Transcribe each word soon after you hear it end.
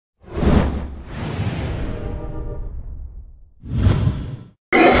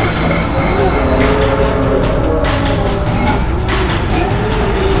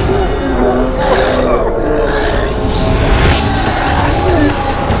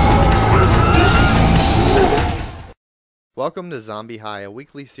Welcome to Zombie High, a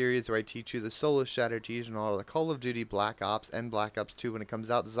weekly series where I teach you the solo strategies in all of the Call of Duty Black Ops and Black Ops 2 when it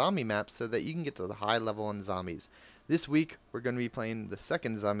comes out zombie maps so that you can get to the high level on zombies. This week, we're going to be playing the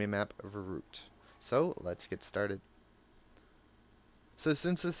second zombie map, Verrückt. So, let's get started. So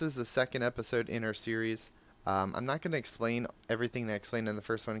since this is the second episode in our series, I'm not going to explain everything that I explained in the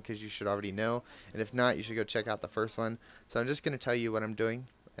first one because you should already know. And if not, you should go check out the first one. So I'm just going to tell you what I'm doing.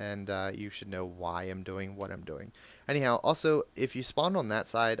 And you should know why I'm doing what I'm doing. Anyhow, also, if you spawn on that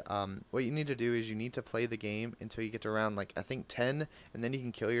side, what you need to do is you need to play the game until you get to around, like, I think 10, and then you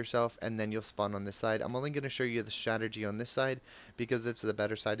can kill yourself, and then you'll spawn on this side. I'm only going to show you the strategy on this side because it's the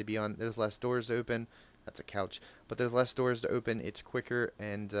better side to be on. There's less doors to open. That's a couch. But there's less doors to open. It's quicker,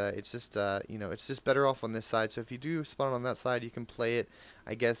 and it's just, it's just better off on this side. So if you do spawn on that side, you can play it,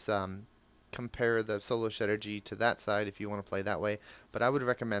 I guess, compare the solo strategy to that side if you want to play that way, but I would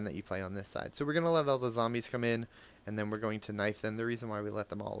recommend that you play on this side. So we're going to let all the zombies come in, and then we're going to knife them. The reason why we let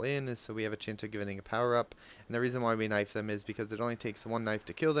them all in is so we have a chance of getting a power up, and the reason why we knife them is because it only takes one knife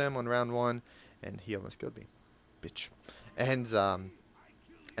to kill them on round one, and he almost killed me, bitch. And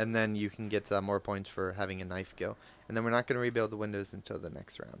then you can get more points for having a knife kill, and then we're not going to rebuild the windows until the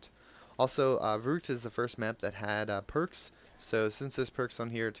next round. Also, Verrückt is the first map that had perks, so since there's perks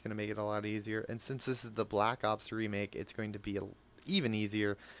on here, it's going to make it a lot easier. And since this is the Black Ops remake, it's going to be even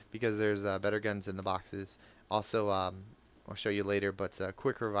easier because there's better guns in the boxes. Also, I'll show you later, but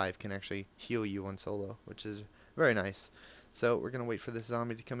Quick Revive can actually heal you on solo, which is very nice. So we're going to wait for this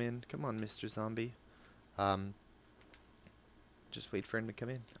zombie to come in. Come on, Mr. Zombie. Just wait for him to come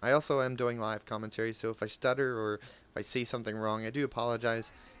in. I also am doing live commentary, so if I stutter or if I say something wrong, I do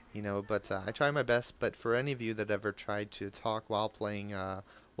apologize. But I try my best. But for any of you that ever tried to talk while playing,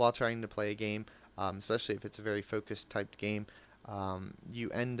 while trying to play a game, especially if it's a very focused typed game, you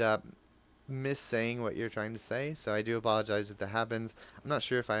end up missaying what you're trying to say. So I do apologize if that happens. I'm not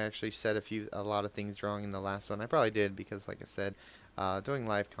sure if I actually said a lot of things wrong in the last one. I probably did because, like I said, doing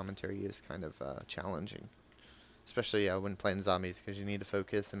live commentary is kind of challenging, especially when playing zombies because you need to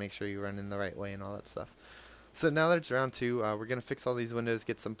focus and make sure you run in the right way and all that stuff. So now that it's round 2, we're going to fix all these windows,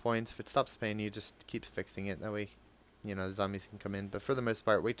 get some points. If it stops paying you, just keep fixing it. That way, the zombies can come in. But for the most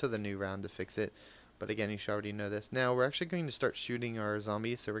part, wait till the new round to fix it. But again, you should already know this. Now, we're actually going to start shooting our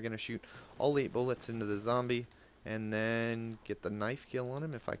zombies. So we're going to shoot all 8 bullets into the zombie. And then get the knife kill on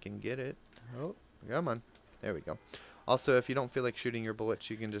him if I can get it. Oh, come on. There we go. Also, if you don't feel like shooting your bullets,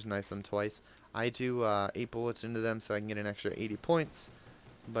 you can just knife them twice. I do 8 bullets into them so I can get an extra 80 points.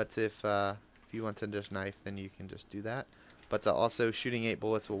 But if you want to just knife, then you can just do that. But also, shooting 8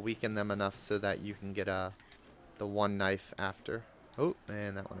 bullets will weaken them enough so that you can get the one knife after. Oh,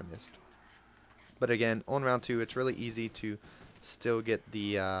 and that one I missed. But again, on round 2, it's really easy to still get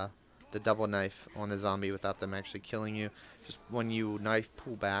the double knife on a zombie without them actually killing you. Just when you knife,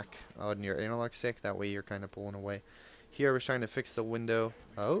 pull back on your analog stick. That way you're kind of pulling away. Here, I was trying to fix the window.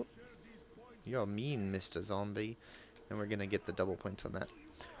 Oh, you're mean, Mr. Zombie. And we're going to get the double points on that.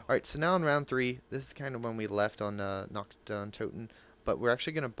 Alright, so now in round 3, this is kind of when we left on Knockdown Toten, but we're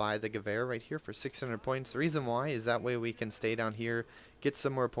actually going to buy the Gewehr right here for 600 points. The reason why is that way we can stay down here, get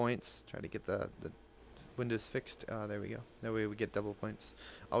some more points, try to get the windows fixed. There we go. That way we get double points.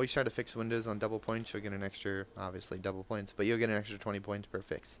 Always try to fix windows on double points. You'll get an extra, obviously, double points, but you'll get an extra 20 points per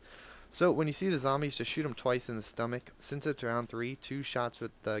fix. So when you see the zombies, just shoot them twice in the stomach. Since it's round 3, 2 shots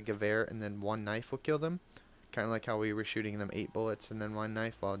with the Gewehr and then 1 knife will kill them. Kind of like how we were shooting them 8 bullets and then 1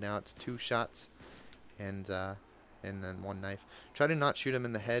 knife. Well, now it's 2 shots and then 1 knife. Try to not shoot them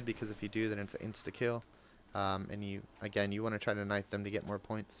in the head because if you do, then it's an insta-kill. And you want to try to knife them to get more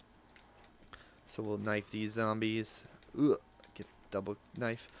points. So we'll knife these zombies. Ugh, get double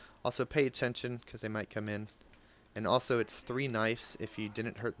knife. Also pay attention because they might come in. And also it's 3 knives. If you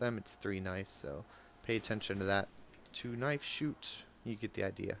didn't hurt them, it's 3 knives. So pay attention to that. 2 knife shoot. You get the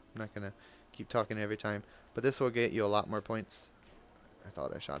idea. I'm not going to keep talking every time. But this will get you a lot more points. I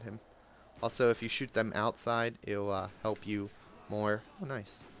thought I shot him. Also, if you shoot them outside, it'll help you more. Oh,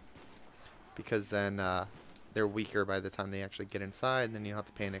 nice. Because then they're weaker by the time they actually get inside, and then you don't have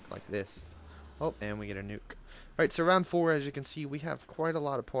to panic like this. Oh, and we get a nuke. Alright, so round 4, as you can see, we have quite a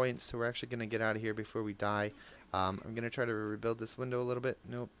lot of points, so we're actually going to get out of here before we die. I'm going to try to rebuild this window a little bit.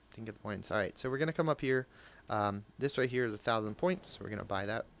 Nope, didn't get the points. Alright, so we're going to come up here. This right here is 1,000 points, so we're going to buy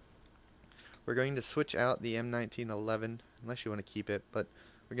that. We're going to switch out the M1911, unless you want to keep it, but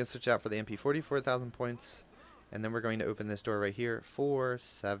we're going to switch out for the MP40 for 1,000 points, and then we're going to open this door right here for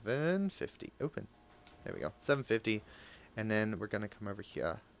 750. Open. There we go, 750. And then we're going to come over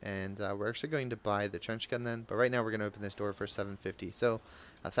here, and we're actually going to buy the trench gun then. But right now we're going to open this door for 750. So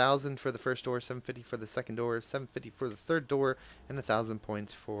 1,000 for the first door, 750 for the second door, 750 for the third door, and 1,000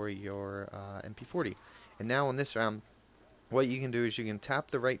 points for your MP40. And now on this round, what you can do is you can tap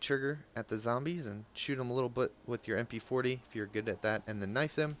the right trigger at the zombies and shoot them a little bit with your MP40 if you're good at that, and then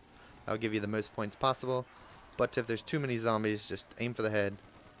knife them. That'll give you the most points possible. But if there's too many zombies, just aim for the head.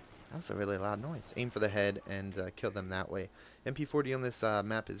 That was a really loud noise. Aim for the head and kill them that way. MP40 on this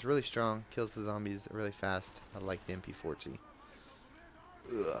map is really strong, kills the zombies really fast. I like the MP40.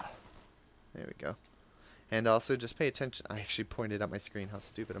 Ugh. There we go. And also just pay attention. I actually pointed at my screen. How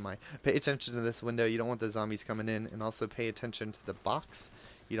stupid am I? Pay attention to this window. You don't want the zombies coming in. And also pay attention to the box.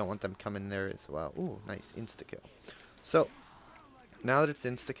 You don't want them coming there as well. Ooh, nice. Insta-kill. So, now that it's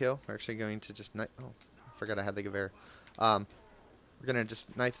insta-kill, we're actually going to just... Oh, I forgot I had the Gewehr. We're going to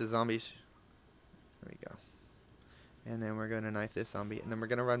just knife the zombies. There we go. And then we're going to knife this zombie. And then we're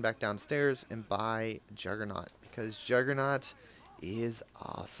going to run back downstairs and buy Juggernaut. Because Juggernaut is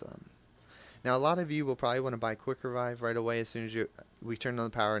awesome. Now, a lot of you will probably want to buy Quick Revive right away as soon as we turn on the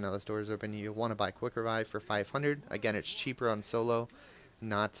power and now the store is open. You'll want to buy Quick Revive for 500. Again, it's cheaper on solo,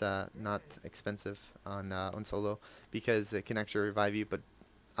 not expensive on solo, because it can actually revive you. But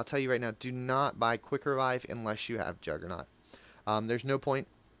I'll tell you right now, do not buy Quick Revive unless you have Juggernaut. There's no point.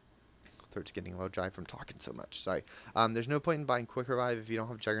 Throat's getting a little dry from talking so much. Sorry. There's no point in buying Quick Revive if you don't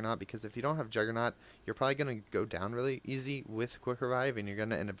have Juggernaut, because if you don't have Juggernaut, you're probably going to go down really easy with Quick Revive, and you're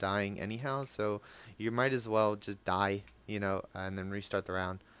going to end up dying anyhow. So you might as well just die, you know, and then restart the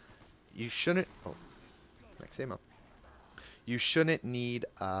round. You shouldn't. Oh, max ammo. You shouldn't need.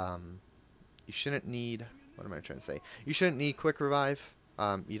 You shouldn't need. What am I trying to say? You shouldn't need Quick Revive.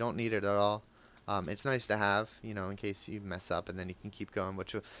 You don't need it at all. It's nice to have, you know, in case you mess up, and then you can keep going,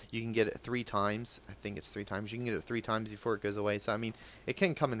 which you can get it 3 times. I think it's 3 times. You can get it 3 times before it goes away. So, I mean, it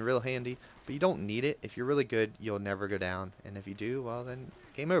can come in real handy, but you don't need it. If you're really good, you'll never go down. And if you do, well, then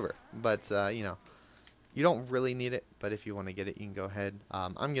game over. But, you know, you don't really need it, but if you want to get it, you can go ahead.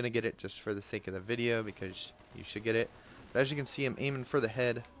 I'm going to get it just for the sake of the video, because you should get it. But as you can see, I'm aiming for the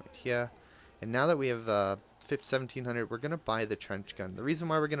head right here. And now that we have 1,700, we're going to buy the trench gun. The reason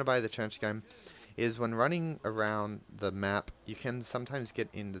why we're going to buy the trench gun is when running around the map, you can sometimes get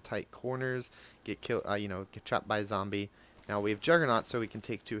into tight corners, get killed, you know, get trapped by a zombie. Now we have Juggernaut, so we can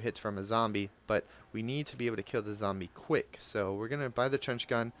take 2 hits from a zombie, but we need to be able to kill the zombie quick. So we're gonna buy the trench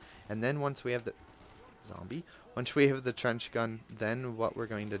gun, and then once we have the once we have the trench gun, then what we're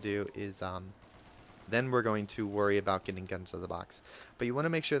going to do is then we're going to worry about getting guns to the box. But you want to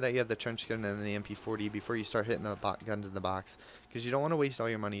make sure that you have the trench gun and the MP40 before you start hitting the guns in the box, because you don't want to waste all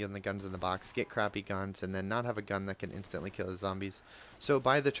your money on the guns in the box, get crappy guns, and then not have a gun that can instantly kill the zombies. So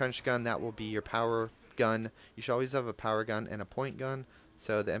buy the trench gun. That will be your power gun. You should always have a power gun and a point gun.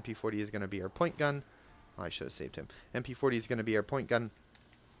 So the MP40 is going to be our point gun. Oh, I should have saved him. MP40 is going to be our point gun,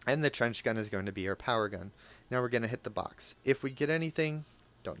 and the trench gun is going to be our power gun. Now we're going to hit the box. If we get anything,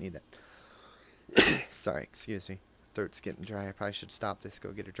 don't need it. Sorry, excuse me. Throat's getting dry. I probably should stop this,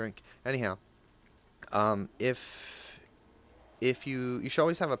 go get a drink. Anyhow, if you should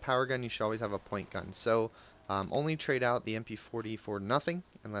always have a power gun, you should always have a point gun. So only trade out the MP40 for nothing,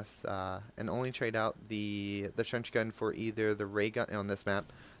 unless and only trade out the trench gun for either the ray gun on this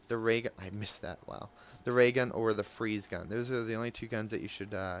map. The ray gun, I missed that. Wow, the ray gun or the freeze gun. Those are the only 2 guns that you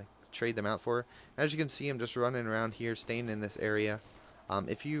should trade them out for. As you can see, I'm just running around here, staying in this area.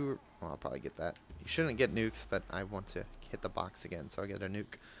 If you, well, I'll probably get that. You shouldn't get nukes, but I want to hit the box again, so I'll get a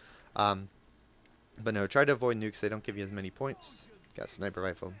nuke. But no, try to avoid nukes. They don't give you as many points. Got a sniper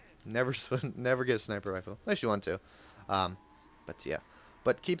rifle. Never get a sniper rifle, unless you want to. But yeah.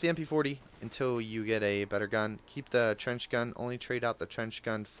 But keep the MP40 until you get a better gun. Keep the trench gun. Only trade out the trench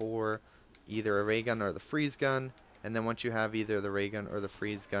gun for either a ray gun or the freeze gun. And then once you have either the ray gun or the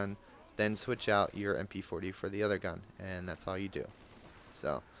freeze gun, then switch out your MP40 for the other gun. And that's all you do.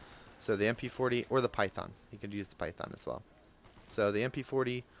 So the MP40 or the Python. You could use the Python as well. So the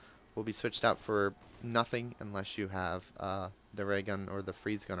MP40 will be switched out for nothing unless you have the ray gun or the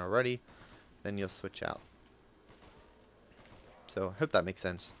freeze gun already. Then you'll switch out. So I hope that makes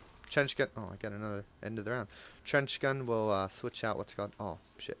sense. Trench gun. Oh, I got another end of the round. Trench gun will switch out what's called. Oh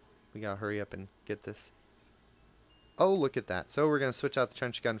shit! We gotta hurry up and get this. Oh, look at that. So we're gonna switch out the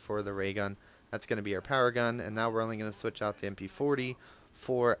trench gun for the ray gun. That's gonna be our power gun, and now we're only gonna switch out the MP40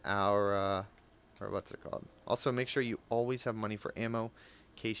 for our or what's it called. Also, make sure you always have money for ammo in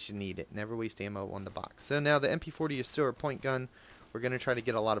case you need it. Never waste ammo on the box. So now the MP40 is still our point gun. We're gonna try to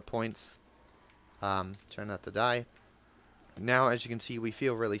get a lot of points. Try not to die. Now, as you can see, we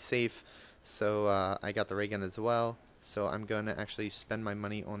feel really safe. So I got the ray gun as well. So I'm going to actually spend my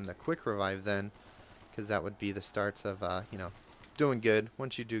money on the quick revive then, because that would be the starts of, you know, doing good.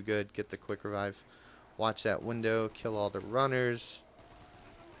 Once you do good, get the quick revive. Watch that window, kill all the runners.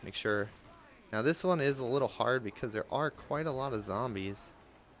 Make sure. Now this one is a little hard because there are quite a lot of zombies.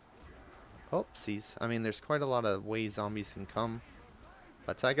 Oopsies. I mean, there's quite a lot of ways zombies can come.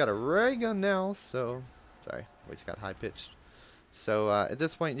 But I got a ray gun now, so... Sorry, voice got high-pitched. So at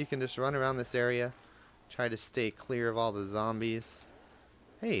this point, you can just run around this area. Try to stay clear of all the zombies.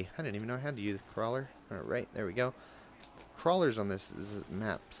 Hey, I didn't even know how to use a crawler. Alright, there we go. Crawlers on this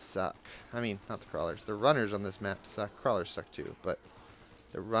map suck. I mean, not the crawlers. The runners on this map suck. Crawlers suck too, but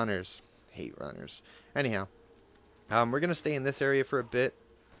the runners... hate runners. Anyhow, we're going to stay in this area for a bit.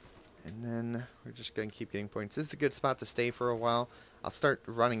 And then we're just going to keep getting points. This is a good spot to stay for a while. I'll start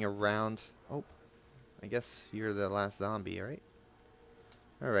running around. Oh, I guess you're the last zombie, right?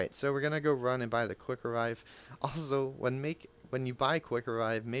 Alright, so we're going to go run and buy the quick revive. Also, when you buy quick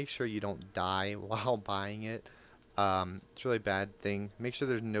revive, make sure you don't die while buying it. It's a really bad thing. Make sure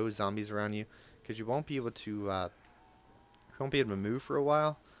there's no zombies around you, because you won't be able to move for a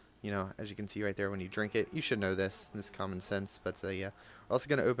while. You know, as you can see right there when you drink it. You should know this. This is common sense. But yeah, we're also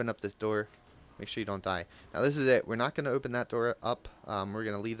going to open up this door. Make sure you don't die. Now this is it. We're not going to open that door up. We're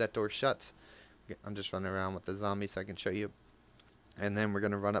going to leave that door shut. I'm just running around with the zombies so I can show you. And then we're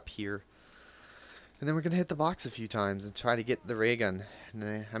going to run up here. And then we're going to hit the box a few times and try to get the ray gun.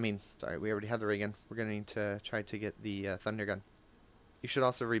 I mean, sorry, we already have the ray gun. We're going to need to try to get the thunder gun. You should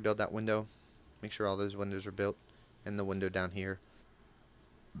also rebuild that window. Make sure all those windows are built. And the window down here.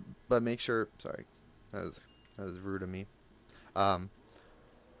 But make sure, sorry, that was rude of me.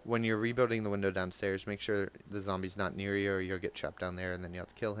 When you're rebuilding the window downstairs, make sure the zombie's not near you, or you'll get trapped down there, and then you'll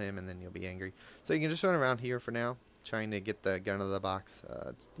have to kill him, and then you'll be angry. So you can just run around here for now, trying to get the gun out of the box.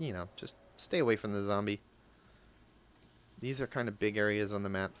 You know, just stay away from the zombie. These are kind of big areas on the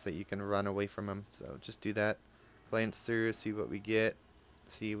map, so you can run away from them. So just do that. Glance through, see what we get.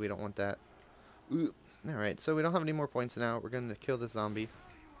 See, we don't want that. Ooh. Alright, so we don't have any more points now. We're going to kill the zombie.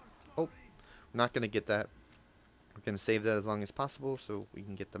 Oh, we're not going to get that. We're going to save that as long as possible so we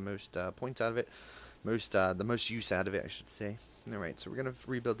can get the most points out of it. The most use out of it, I should say. Alright, so we're going to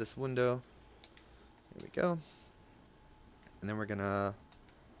rebuild this window. There we go. And then we're going to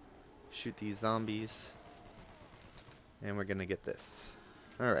shoot these zombies. And we're going to get this.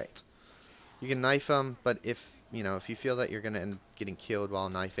 Alright. You can knife them, but if you feel that you're going to end up getting killed while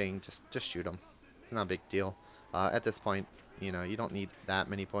knifing, just shoot them. It's not a big deal. At this point, you don't need that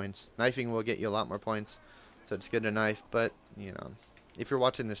many points. Knifing will get you a lot more points, so it's good to knife, but, if you're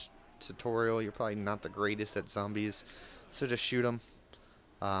watching this tutorial, you're probably not the greatest at zombies, so just shoot them.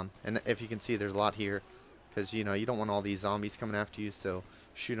 And if you can see, there's a lot here, because, you don't want all these zombies coming after you, so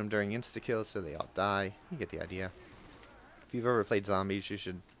shoot them during insta-kill so they all die. You get the idea. If you've ever played zombies, you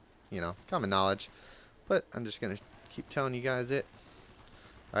should, common knowledge, but I'm just going to keep telling you guys it.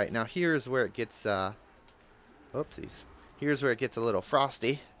 Alright, now here's where it gets, oopsies. Here's where it gets a little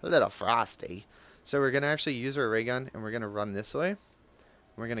frosty. A little frosty. So we're going to actually use our ray gun, and we're going to run this way.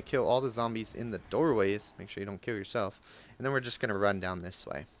 We're going to kill all the zombies in the doorways. Make sure you don't kill yourself. And then we're just going to run down this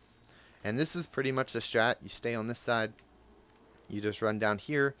way. And this is pretty much the strat. You stay on this side. You just run down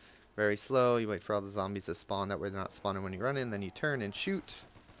here. Very slow. You wait for all the zombies to spawn. That way they're not spawning when you run in. Then you turn and shoot.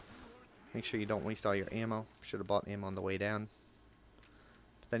 Make sure you don't waste all your ammo. Should have bought ammo on the way down.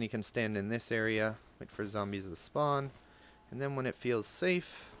 But then you can stand in this area. Wait for zombies to spawn. And then when it feels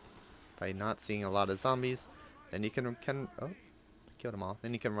safe, by not seeing a lot of zombies, then you can oh, killed them all.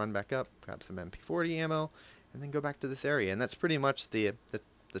 Then you can run back up, grab some MP40 ammo, and then go back to this area. And that's pretty much the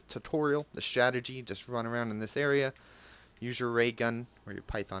tutorial, the strategy. Just run around in this area. Use your ray gun, or your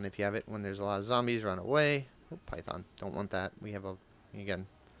python if you have it. When there's a lot of zombies, run away. Oh, python. Don't want that. We have we have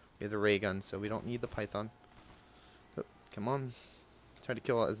the ray gun, so we don't need the python. Oh, come on. Try to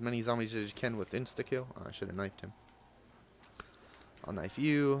kill as many zombies as you can with insta-kill. Oh, I should have knifed him. I'll knife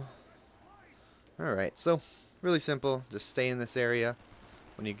you. Alright, so really simple. Just stay in this area.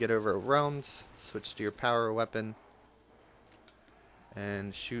 When you get overwhelmed, switch to your power weapon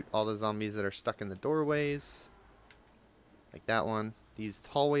and shoot all the zombies that are stuck in the doorways. Like that one. These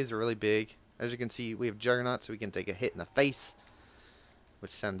hallways are really big. As you can see, we have Juggernaut, so we can take a hit in the face.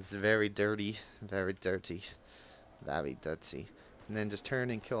 Which sounds very dirty. Very dirty. Very dirty. And then just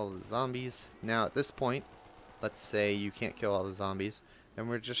turn and kill all the zombies. Now at this point, let's say you can't kill all the zombies, then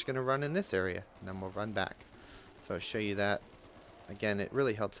we're just going to run in this area, and then we'll run back. So I'll show you that. Again, it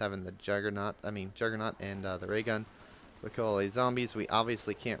really helps having the Juggernaut and the ray gun. We kill all these zombies. We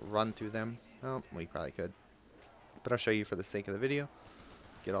obviously can't run through them. Oh, we probably could. But I'll show you for the sake of the video.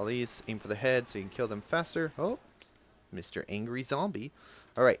 Get all these, aim for the head so you can kill them faster. Oh, Mr. Angry Zombie.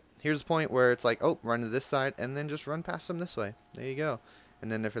 Alright, here's the point where it's like, oh, run to this side, and then just run past them this way. There you go.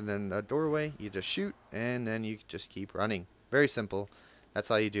 And then if it's in a doorway, you just shoot, and then you just keep running. Very simple.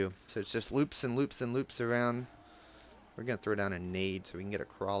 That's all you do. So it's just loops and loops and loops around. We're going to throw down a nade so we can get a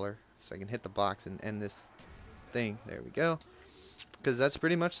crawler. So I can hit the box and end this thing. There we go. Because that's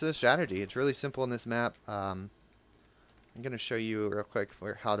pretty much the strategy. It's really simple in this map. I'm going to show you real quick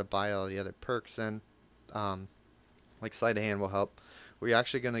how to buy all the other perks then. Like sleight of hand will help. We're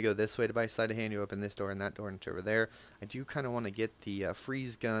actually going to go this way to buy sleight of hand. You open this door and that door and it's over there. I do kind of want to get the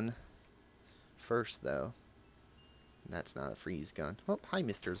freeze gun first though. That's not a freeze gun. Oh, hi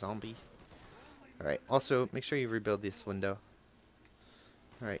Mr. Zombie. Alright, also make sure you rebuild this window.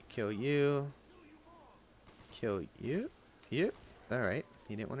 Alright, kill you. Kill you. You. Alright,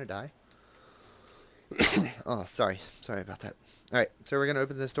 you didn't want to die. Oh, sorry. Sorry about that. Alright, so we're going to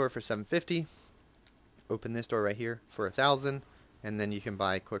open this door for $750. Open this door right here for $1,000. And then you can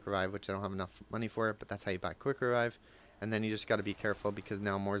buy Quick Revive, which I don't have enough money for it, but that's how you buy Quick Revive. And then you just got to be careful because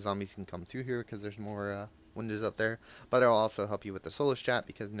now more zombies can come through here because there's more windows up there. But it'll also help you with the solo strat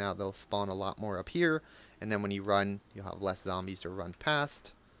because now they'll spawn a lot more up here. And then when you run, you'll have less zombies to run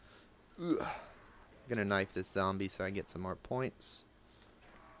past. Ugh. I'm going to knife this zombie so I get some more points.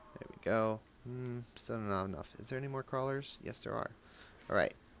 There we go. Still don't have enough. Is there any more crawlers? Yes, there are.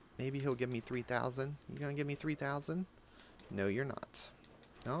 Alright. Maybe he'll give me 3,000. You gonna give me 3,000? No, you're not.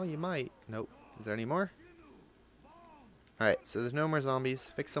 No, you might. Nope. Is there any more? Alright, so there's no more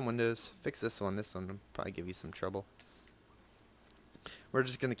zombies. Fix some windows. Fix this one. This one will probably give you some trouble. We're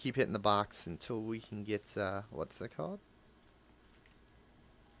just gonna keep hitting the box until we can get, what's that called?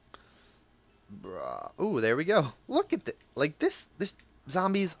 Bruh. Ooh, there we go. Look at this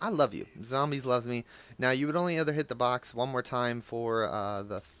zombies, I love you. Zombies loves me. Now you would only either hit the box one more time for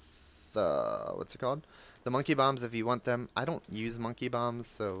the what's it called? The monkey bombs if you want them. I don't use monkey bombs,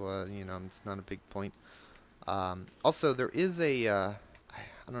 so you know, it's not a big point. Also, there is a I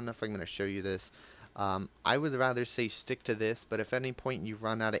don't know if I'm going to show you this. I would rather say stick to this, but if at any point you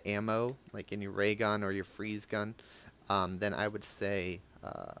run out of ammo, like in your ray gun or your freeze gun, then I would say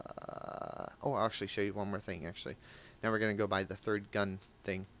oh, I'll actually show you one more thing actually. Now we're going to go buy the third gun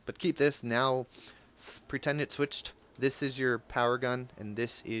thing. But keep this. Now pretend it switched. This is your power gun, and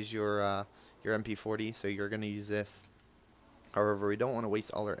this is your MP40. So you're going to use this. However, we don't want to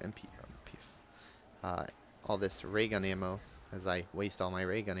waste all our all this ray gun ammo, as I waste all my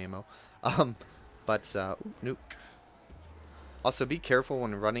ray gun ammo. Nuke. Also, be careful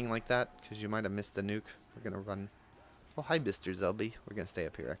when running like that, because you might have missed the nuke. We're going to run. Oh, hi, Mr. Zelby. We're going to stay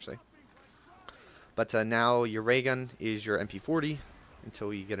up here, actually. But now your ray gun is your MP40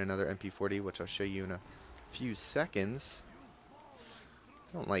 until you get another MP40, which I'll show you in a few seconds.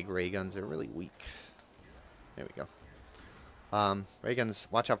 I don't like ray guns. They're really weak. There we go. Ray guns,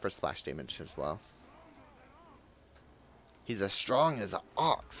 watch out for splash damage as well. He's as strong as an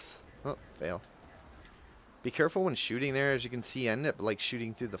ox. Oh, fail. Be careful when shooting there. As you can see, I ended up like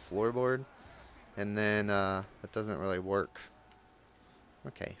shooting through the floorboard. And then that doesn't really work.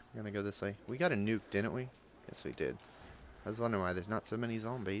 Okay, we're going to go this way. We got a nuke, didn't we? Yes, we did. I was wondering why there's not so many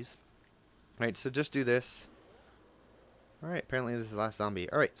zombies. Alright, so just do this. Alright, apparently this is the last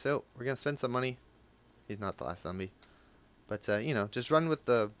zombie. Alright, so we're going to spend some money. He's not the last zombie. But, you know, just run with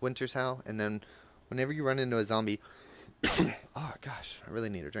the Winter's Howl. And then whenever you run into a zombie... oh, gosh, I really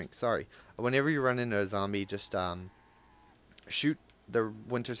need a drink. Sorry. Whenever you run into a zombie, just shoot the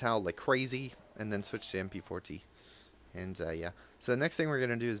Winter's Howl like crazy. And then switch to MP40. And, yeah. So the next thing we're going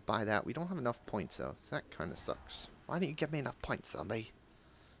to do is buy that. We don't have enough points, though. So that kind of sucks. Why didn't you give me enough points, zombie?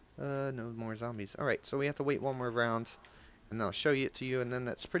 No more zombies. Alright, so we have to wait one more round. And I'll show it to you. And then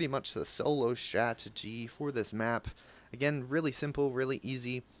that's pretty much the solo strategy for this map. Again, really simple, really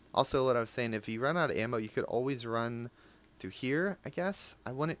easy. Also, what I was saying, if you run out of ammo, you could always run through here, I guess.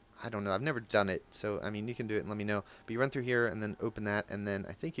 I don't know. I've never done it. So, I mean, you can do it and let me know. But you run through here and then open that. And then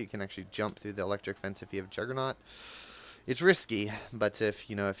I think you can actually jump through the electric fence if you have Juggernaut. It's risky, but if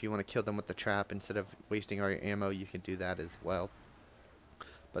you want to kill them with the trap instead of wasting all your ammo, you can do that as well.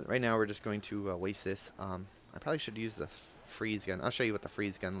 But right now we're just going to waste this. I probably should use the freeze gun. I'll show you what the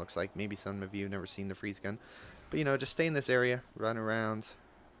freeze gun looks like. Maybe some of you have never seen the freeze gun. But just stay in this area, run around,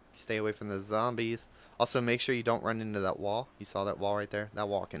 stay away from the zombies. Also make sure you don't run into that wall. You saw that wall right there? That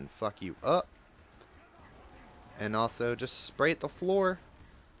wall can fuck you up. And also just spray at the floor.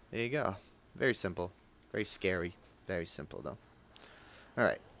 There you go. Very simple. Very scary. Very simple, though.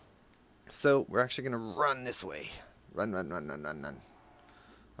 Alright. So, we're actually going to run this way. Run, run, run, run, run, run.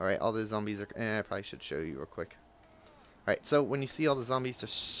 Alright, all the zombies are... I probably should show you real quick. Alright, so when you see all the zombies,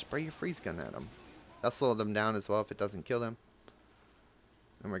 just spray your freeze gun at them. That'll slow them down as well if it doesn't kill them.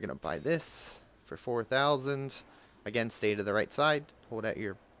 And we're going to buy this for 4,000. Again, stay to the right side. Hold out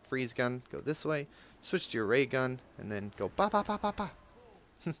your freeze gun. Go this way. Switch to your ray gun. And then go ba ba ba ba ba.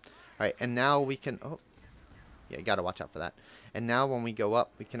 Alright, and now we can... Oh, yeah, you got to watch out for that. And now when we go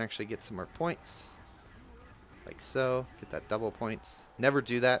up, we can actually get some more points. Like so. Get that double points. Never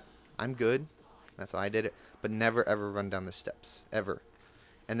do that. I'm good. That's why I did it. But never ever run down the steps. Ever.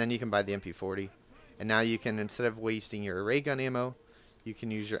 And then you can buy the MP40. And now you can, instead of wasting your ray gun ammo, you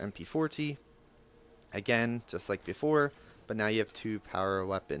can use your MP40. Again, just like before. But now you have 2 power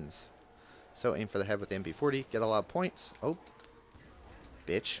weapons. So aim for the head with the MP40. Get a lot of points. Oh.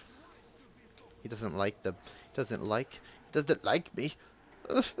 Bitch. He doesn't like me.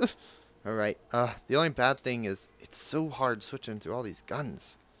 Alright. The only bad thing is it's so hard switching through all these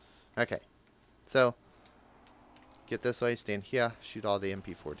guns. Okay. So, get this way, stand here, shoot all the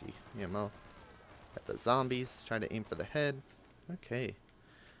MP40 ammo at the zombies, try to aim for the head. Okay,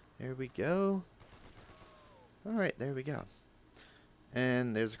 there we go. Alright, there we go.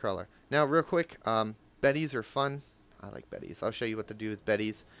 And there's a crawler. Now, real quick, Bettys are fun. I like Bettys. I'll show you what to do with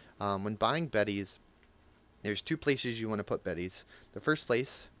Bettys. When buying Bettys, there's 2 places you want to put Bettys. The first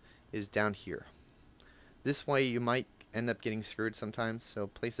place is down here. This way you might end up getting screwed sometimes, so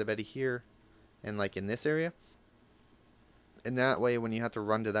place a Betty here and like in this area. And that way when you have to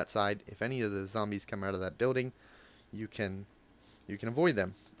run to that side, if any of the zombies come out of that building, you can avoid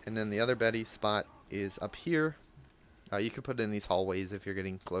them. And then the other Betty spot is up here. You can put it in these hallways if you're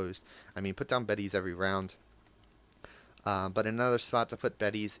getting closed. I mean, put down Bettys every round. But another spot to put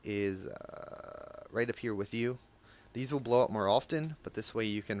Bettys is right up here with you. These will blow up more often, but this way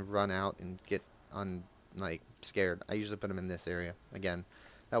you can run out and get scared. I usually put them in this area. Again,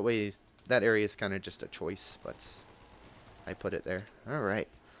 that way, that area is kind of just a choice, but I put it there. Alright.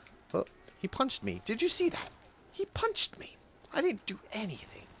 Oh, he punched me. Did you see that? He punched me. I didn't do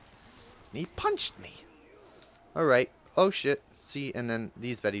anything. And he punched me. Alright. Oh, shit. See, and then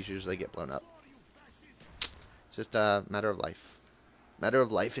these Bettys usually get blown up. Just a matter of life. Matter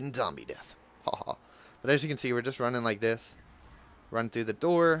of life and zombie death. Haha. But as you can see, we're just running like this. Run through the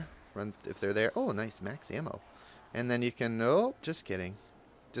door. Run if they're there. Oh, nice max ammo. And then you can... Oh, just kidding.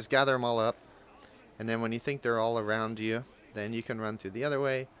 Just gather them all up. And then when you think they're all around you, then you can run through the other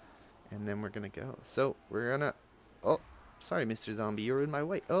way. And then we're going to go. So, we're going to... Oh, sorry, Mr. Zombie. You're in my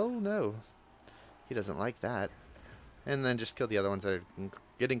way. Oh, no. He doesn't like that. And then just kill the other ones that are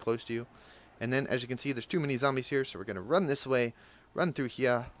getting close to you. And then, as you can see, there's too many zombies here. So, we're going to run this way. Run through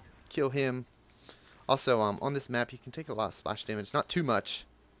here. Kill him. Also, on this map, you can take a lot of splash damage. Not too much,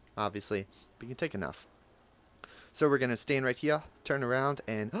 obviously. But you can take enough. So, we're going to stand right here. Turn around.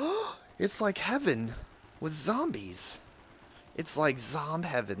 And... Oh! It's like heaven with zombies. It's like zomb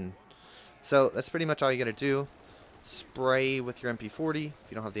heaven. So that's pretty much all you gotta do. Spray with your MP40.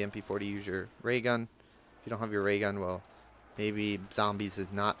 If you don't have the MP40, use your ray gun. If you don't have your ray gun, well, maybe zombies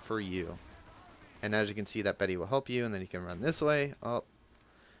is not for you. And as you can see, that Betty will help you, and then you can run this way. Oh,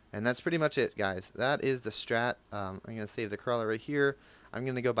 and that's pretty much it, guys. That is the strat. I'm gonna save the crawler right here. I'm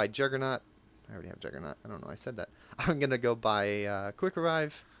gonna go buy Juggernaut. I already have Juggernaut. I don't know. I said that. I'm gonna go buy Quick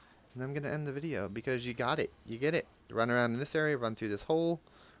Revive. And I'm going to end the video because you got it. You get it. Run around in this area, run through this hole,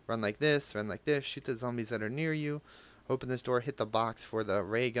 run like this, shoot the zombies that are near you, open this door, hit the box for the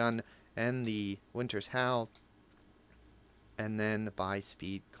ray gun and the Winter's Howl, and then buy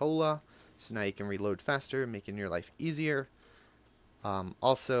Speed Cola. So now you can reload faster, making your life easier.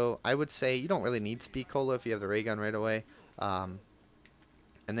 Also, I would say you don't really need Speed Cola if you have the ray gun right away. And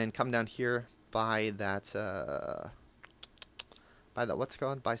then come down here, buy that... buy that, what's it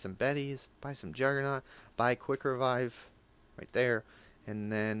called? Buy some Bettys, buy some Juggernaut, buy Quick Revive, right there,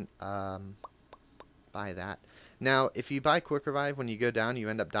 and then buy that. Now, if you buy Quick Revive, when you go down, you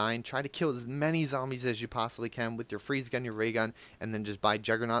end up dying. Try to kill as many zombies as you possibly can with your freeze gun, your ray gun, and then just buy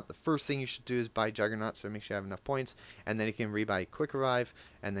Juggernaut. The first thing you should do is buy Juggernaut, so make sure you have enough points, and then you can rebuy Quick Revive,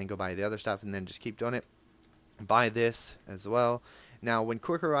 and then go buy the other stuff, and then just keep doing it. Buy this as well. Now, when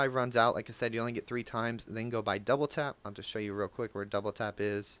Quick Revive runs out, like I said, you only get 3 times. Then go by Double Tap. I'll just show you real quick where Double Tap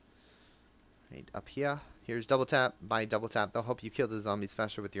is. Right up here. Here's Double Tap. Buy Double Tap. They'll help you kill the zombies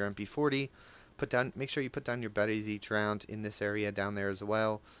faster with your MP40. Make sure you put down your Bettys each round in this area down there as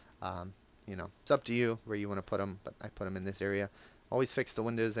well. You know, it's up to you where you want to put them, but I put them in this area. Always fix the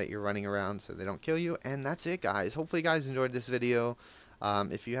windows that you're running around so they don't kill you. And that's it, guys. Hopefully you guys enjoyed this video.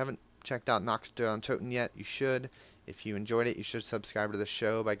 If you haven't checked out Knockdown Totem yet, you should. If you enjoyed it, you should subscribe to the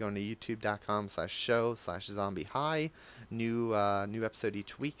show by going to youtube.com/show/zombiehigh. New episode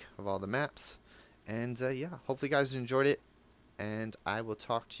each week of all the maps. And yeah, hopefully you guys enjoyed it. and I will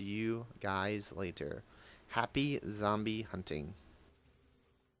talk to you guys later. Happy zombie hunting.